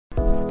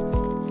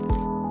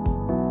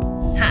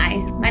Hi,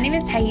 my name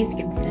is Thais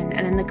Gibson,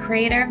 and I'm the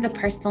creator of the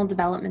Personal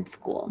Development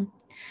School.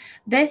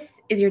 This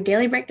is your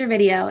daily breakthrough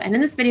video, and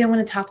in this video, I'm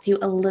going to talk to you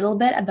a little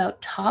bit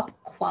about top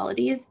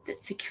qualities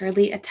that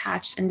securely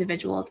attached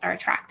individuals are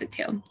attracted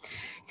to.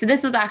 So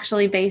this was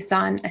actually based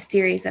on a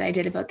series that I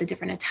did about the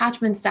different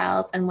attachment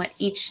styles and what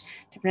each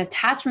different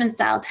attachment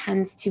style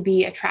tends to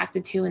be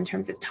attracted to in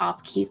terms of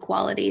top key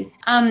qualities.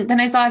 Then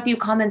I saw a few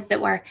comments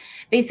that were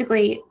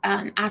basically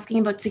asking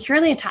about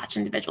securely attached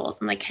individuals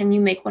and like, can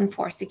you make one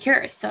for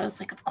secure? So I was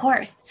like, of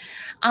course.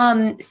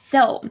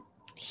 So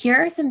here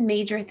are some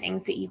major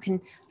things that you can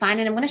find,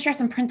 and I'm going to share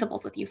some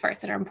principles with you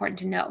first that are important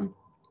to know.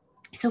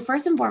 So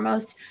first and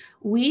foremost,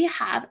 we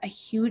have a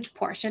huge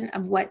portion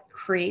of what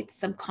creates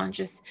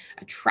subconscious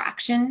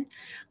attraction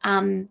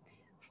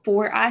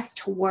for us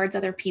towards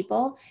other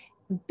people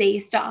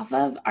based off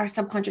of our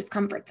subconscious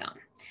comfort zone,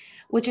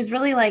 which is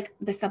really like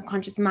the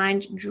subconscious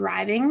mind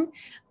driving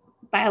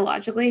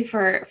biologically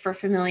for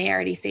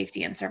familiarity,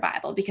 safety, and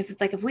survival. Because it's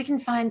like, if we can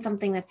find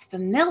something that's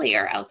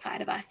familiar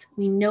outside of us,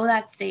 we know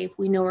that's safe,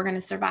 we know we're going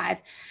to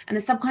survive. And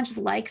the subconscious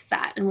likes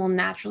that and will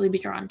naturally be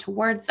drawn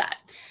towards that.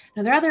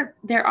 Now,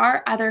 there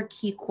are other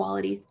key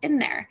qualities in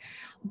there,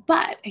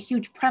 but a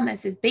huge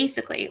premise is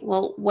basically,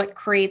 well, what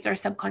creates our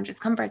subconscious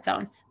comfort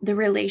zone? The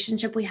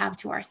relationship we have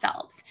to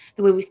ourselves,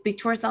 the way we speak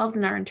to ourselves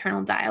in our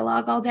internal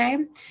dialogue all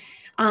day.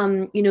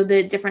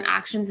 The different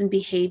actions and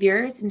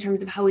behaviors in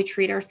terms of how we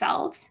treat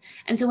ourselves.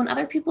 And so when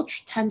other people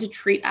tend to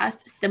treat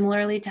us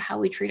similarly to how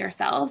we treat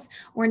ourselves,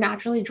 we're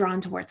naturally drawn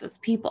towards those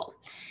people.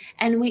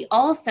 And we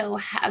also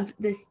have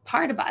this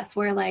part of us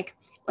where, like,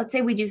 let's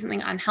say we do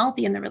something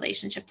unhealthy in the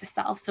relationship to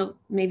self. So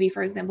maybe,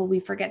 for example, we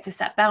forget to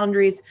set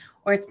boundaries,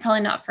 or it's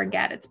probably not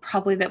forget. It's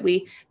probably that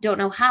we don't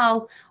know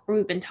how, or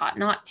we've been taught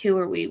not to,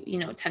 or we,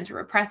 tend to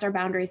repress our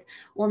boundaries.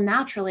 Well,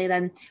 naturally,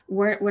 then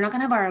we're not going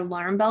to have our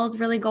alarm bells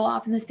really go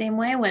off in the same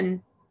way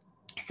when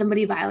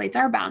somebody violates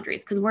our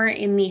boundaries, because we're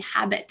in the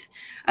habit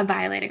of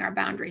violating our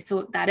boundaries.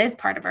 So that is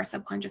part of our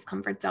subconscious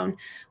comfort zone.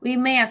 We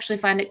may actually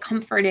find it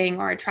comforting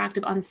or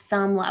attractive on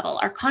some level.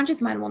 Our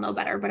conscious mind will know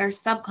better, but our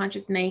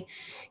subconscious may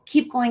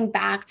keep going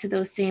back to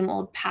those same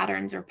old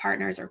patterns or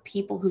partners or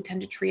people who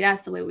tend to treat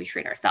us the way we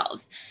treat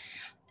ourselves.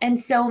 And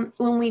so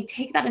when we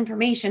take that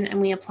information and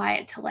we apply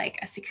it to like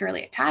a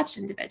securely attached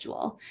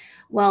individual,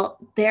 well,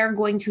 they're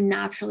going to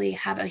naturally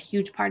have a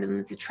huge part of them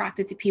that's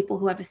attracted to people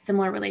who have a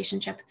similar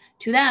relationship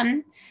to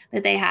them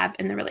that they have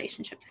in the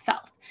relationship to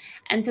self.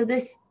 And so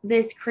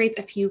this creates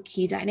a few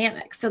key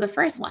dynamics. So the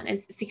first one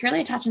is securely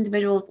attached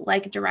individuals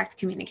like direct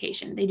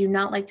communication. They do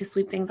not like to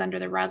sweep things under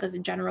the rug as a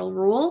general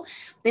rule.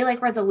 They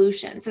like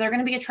resolution. So they're going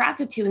to be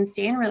attracted to and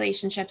stay in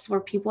relationships where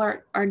people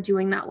are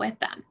doing that with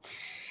them.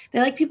 They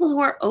like people who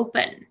are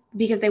open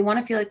because they want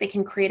to feel like they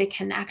can create a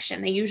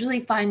connection. They usually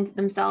find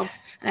themselves,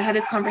 and I've had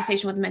this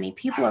conversation with many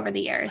people over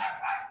the years.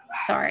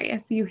 Sorry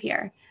if you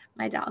hear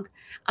my dog.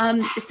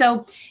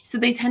 So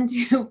they tend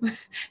to,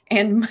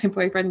 and my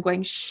boyfriend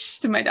going shh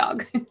to my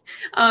dog.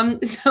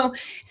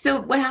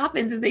 So what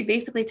happens is they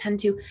basically tend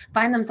to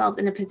find themselves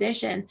in a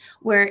position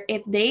where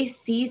if they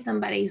see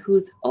somebody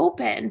who's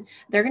open,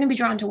 they're going to be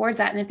drawn towards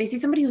that. And if they see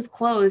somebody who's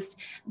closed,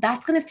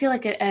 that's going to feel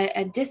like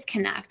a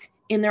disconnect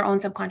in their own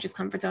subconscious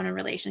comfort zone in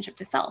relationship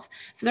to self.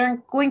 So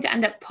they're going to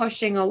end up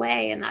pushing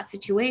away in that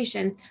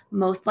situation,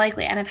 most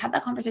likely. And I've had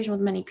that conversation with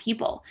many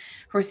people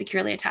who are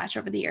securely attached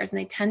over the years, and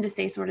they tend to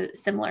say sort of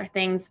similar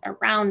things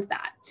around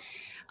that.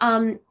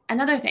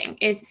 Another thing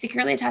is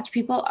securely attached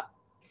people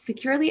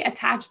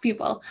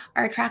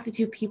are attracted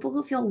to people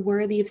who feel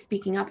worthy of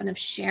speaking up and of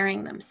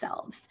sharing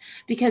themselves,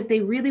 because they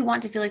really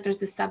want to feel like there's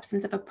the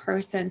substance of a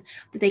person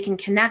that they can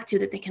connect to,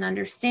 that they can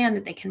understand,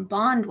 that they can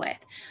bond with.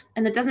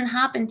 And that doesn't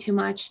happen too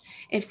much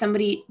if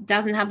somebody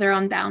doesn't have their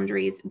own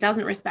boundaries,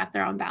 doesn't respect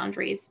their own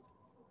boundaries,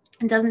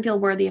 and doesn't feel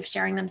worthy of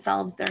sharing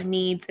themselves, their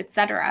needs,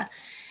 etc.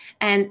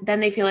 And then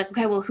they feel like,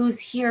 okay, well, who's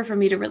here for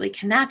me to really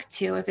connect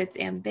to if it's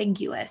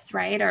ambiguous,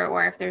 right?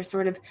 Or if there's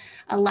sort of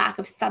a lack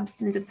of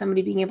substance of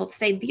somebody being able to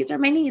say, these are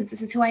my needs,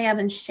 this is who I am,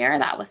 and share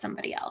that with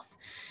somebody else.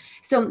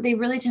 So they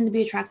really tend to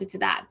be attracted to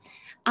that.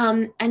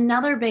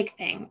 Another big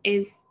thing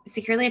is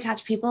securely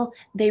attached people,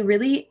 they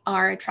really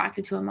are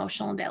attracted to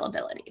emotional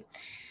availability.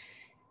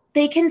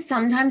 They can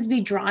sometimes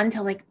be drawn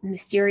to like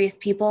mysterious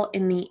people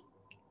in the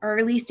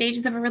early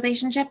stages of a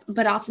relationship,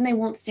 but often they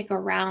won't stick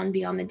around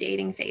beyond the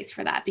dating phase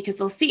for that, because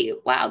they'll see,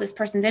 wow, this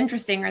person's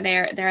interesting, or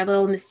they're a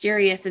little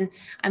mysterious, and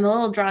I'm a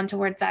little drawn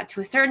towards that to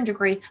a certain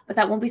degree, but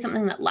that won't be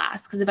something that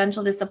lasts, because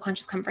eventually the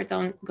subconscious comfort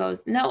zone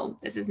goes, no,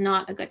 this is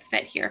not a good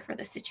fit here for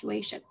this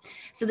situation.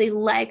 So they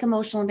like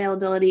emotional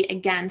availability,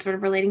 again, sort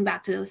of relating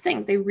back to those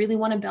things. They really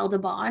want to build a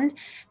bond.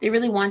 They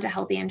really want a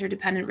healthy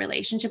interdependent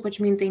relationship, which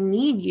means they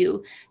need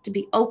you to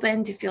be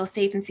open, to feel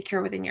safe and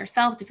secure within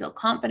yourself, to feel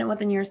confident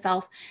within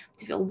yourself,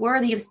 to feel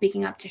worthy of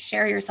speaking up, to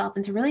share yourself,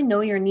 and to really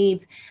know your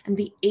needs and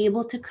be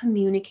able to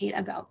communicate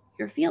about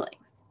your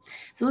feelings.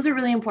 So those are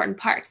really important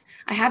parts.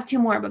 I have two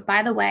more, but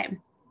by the way,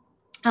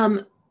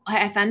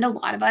 I find a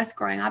lot of us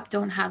growing up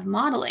don't have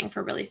modeling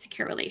for really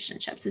secure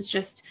relationships. It's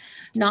just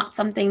not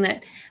something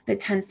that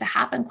tends to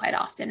happen quite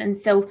often. And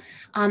so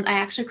I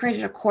actually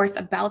created a course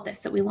about this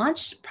that we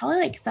launched probably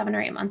like 7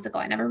 or 8 months ago.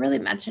 I never really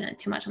mentioned it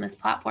too much on this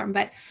platform,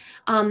 but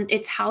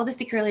it's how the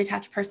securely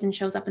attached person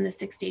shows up in the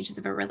 6 stages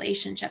of a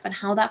relationship. And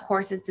how that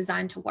course is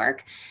designed to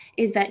work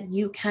is that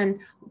you can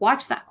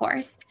watch that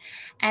course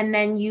and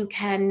then you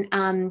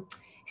can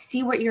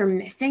see what you're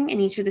missing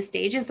in each of the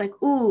stages.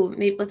 Like, ooh,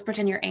 maybe let's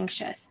pretend you're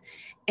anxious.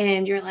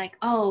 And you're like,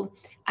 oh,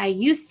 I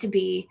used to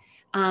be,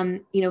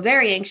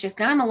 very anxious.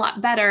 Now I'm a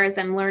lot better as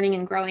I'm learning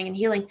and growing and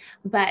healing.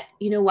 But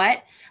you know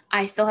what?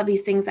 I still have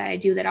these things that I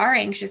do that are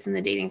anxious in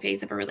the dating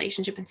phase of a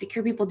relationship, and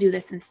secure people do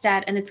this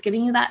instead. And it's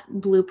giving you that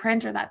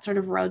blueprint or that sort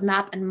of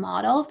roadmap and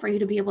model for you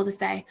to be able to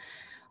say,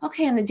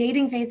 okay, in the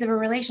dating phase of a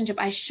relationship,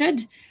 I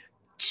should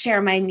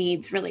share my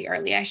needs really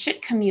early. I should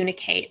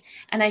communicate,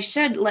 and I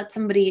should let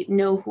somebody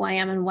know who I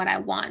am and what I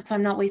want. So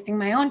I'm not wasting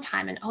my own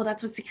time. And oh,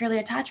 that's what securely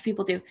attached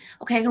people do.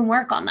 Okay, I can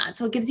work on that.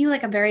 So it gives you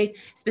like a very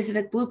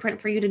specific blueprint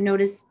for you to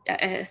notice,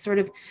 sort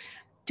of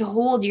to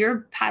hold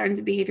your patterns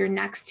of behavior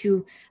next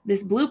to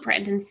this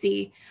blueprint and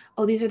see,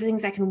 oh, these are the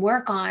things I can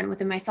work on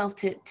within myself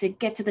to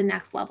get to the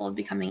next level of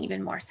becoming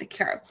even more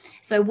secure.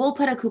 So I will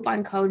put a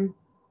coupon code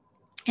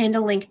and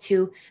a link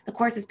to the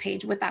courses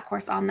page with that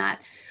course on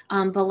that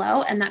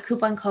below. And that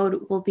coupon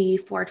code will be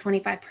for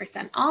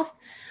 25% off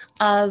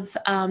of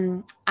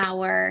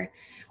our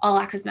all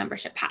access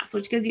membership pass,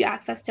 which gives you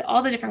access to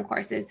all the different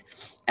courses,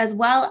 as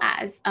well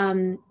as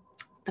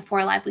the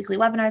 4 live weekly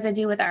webinars I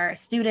do with our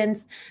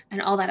students and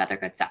all that other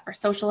good stuff, our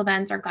social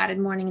events, our guided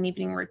morning and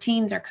evening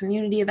routines, our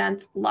community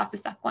events, lots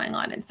of stuff going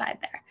on inside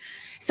there.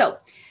 So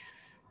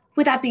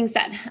with that being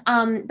said,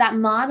 that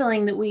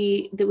modeling that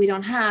we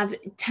don't have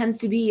tends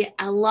to be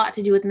a lot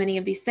to do with many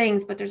of these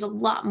things, but there's a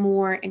lot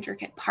more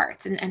intricate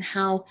parts and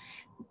how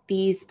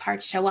these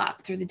parts show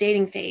up through the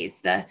dating phase,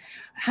 the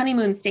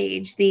honeymoon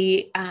stage,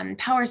 the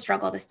power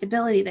struggle, the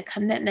stability, the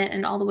commitment,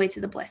 and all the way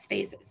to the bliss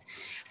phases.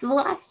 So the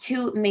last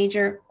 2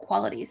 major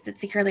qualities that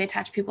securely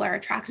attached people are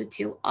attracted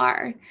to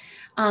are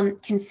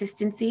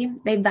consistency.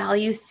 They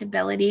value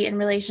stability in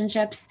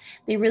relationships.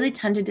 They really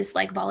tend to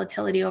dislike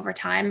volatility over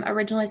time.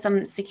 Originally,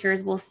 some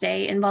secures will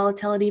stay in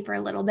volatility for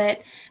a little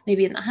bit,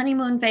 maybe in the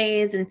honeymoon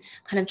phase and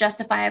kind of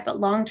justify it. But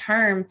long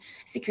term,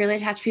 securely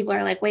attached people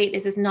are like, wait,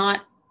 this is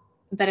not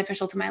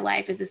beneficial to my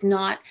life? Is this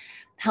not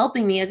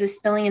helping me? Is this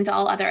spilling into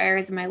all other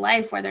areas of my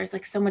life where there's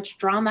like so much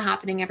drama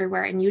happening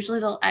everywhere? And usually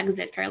they'll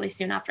exit fairly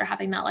soon after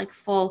having that like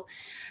full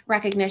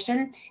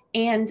recognition.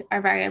 And our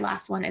very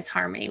last one is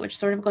harmony, which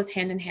sort of goes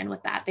hand in hand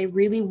with that. They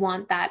really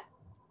want that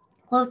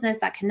closeness,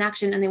 that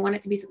connection, and they want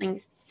it to be something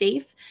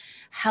safe,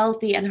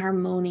 healthy, and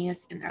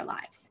harmonious in their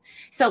lives.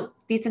 So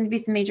these tend to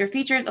be some major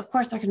features. Of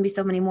course, there can be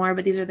so many more,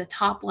 but these are the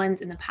top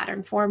ones in the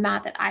pattern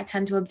format that I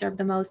tend to observe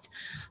the most.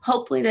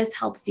 Hopefully this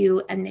helps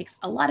you and makes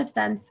a lot of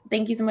sense.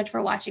 Thank you so much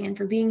for watching and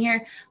for being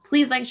here.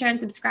 Please like, share, and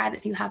subscribe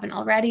if you haven't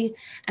already,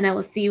 and I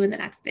will see you in the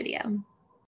next video.